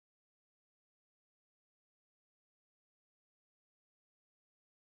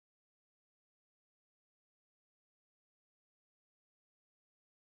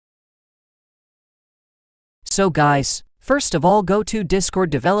So guys, first of all go to Discord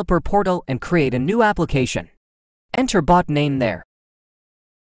developer portal and create a new application. Enter bot name there.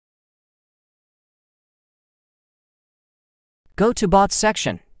 Go to bot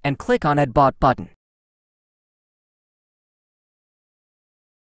section and click on add bot button.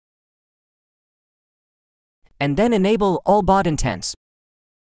 And then enable all bot intents.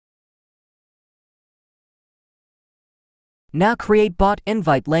 Now create bot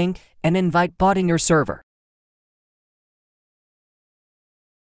invite link and invite bot in your server.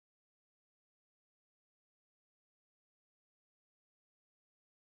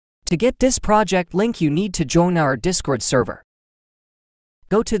 To get this project link, you need to join our Discord server.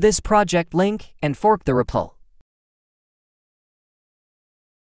 Go to this project link and fork the REPL.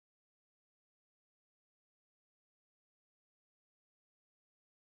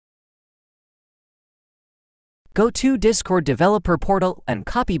 Go to Discord developer portal and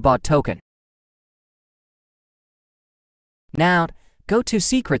copy bot token. Now, go to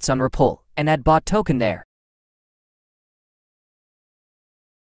secrets on REPL and add bot token there.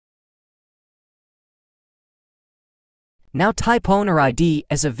 Now type owner ID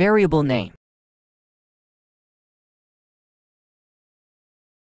as a variable name.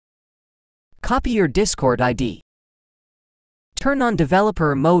 Copy your Discord ID. Turn on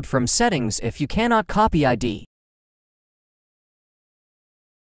developer mode from settings if you cannot copy ID.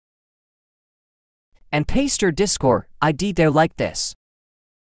 And paste your Discord ID there like this.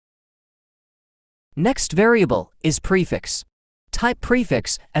 Next variable is prefix. Type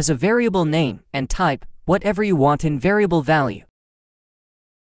prefix as a variable name and type whatever you want in variable value.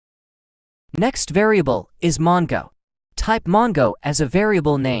 Next variable is Mongo. Type Mongo as a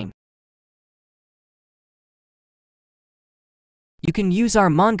variable name. You can use our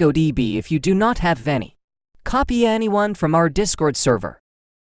MongoDB if you do not have any. Copy anyone from our Discord server.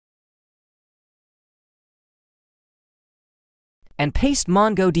 And paste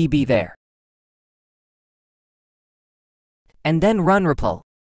MongoDB there. And then run REPL.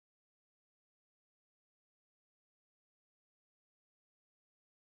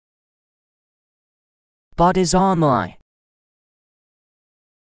 Bot is online.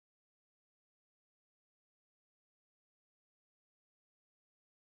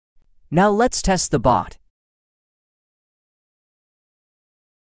 Now let's test the bot.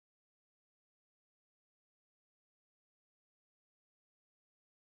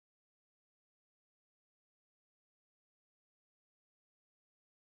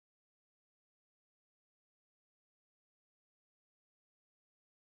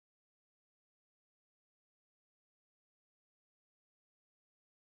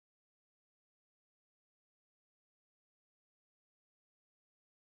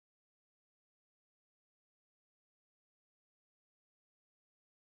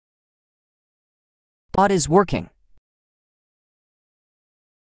 Bot is working.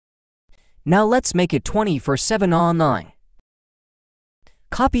 Now let's make it 24/7 online.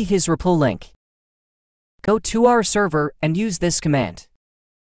 Copy his REPL link. Go to our server and use this command.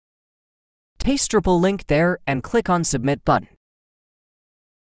 Paste REPL link there and click on submit button.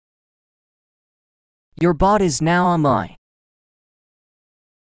 Your bot is now online.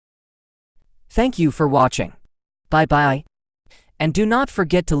 Thank you for watching. Bye bye. And do not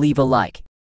forget to leave a like.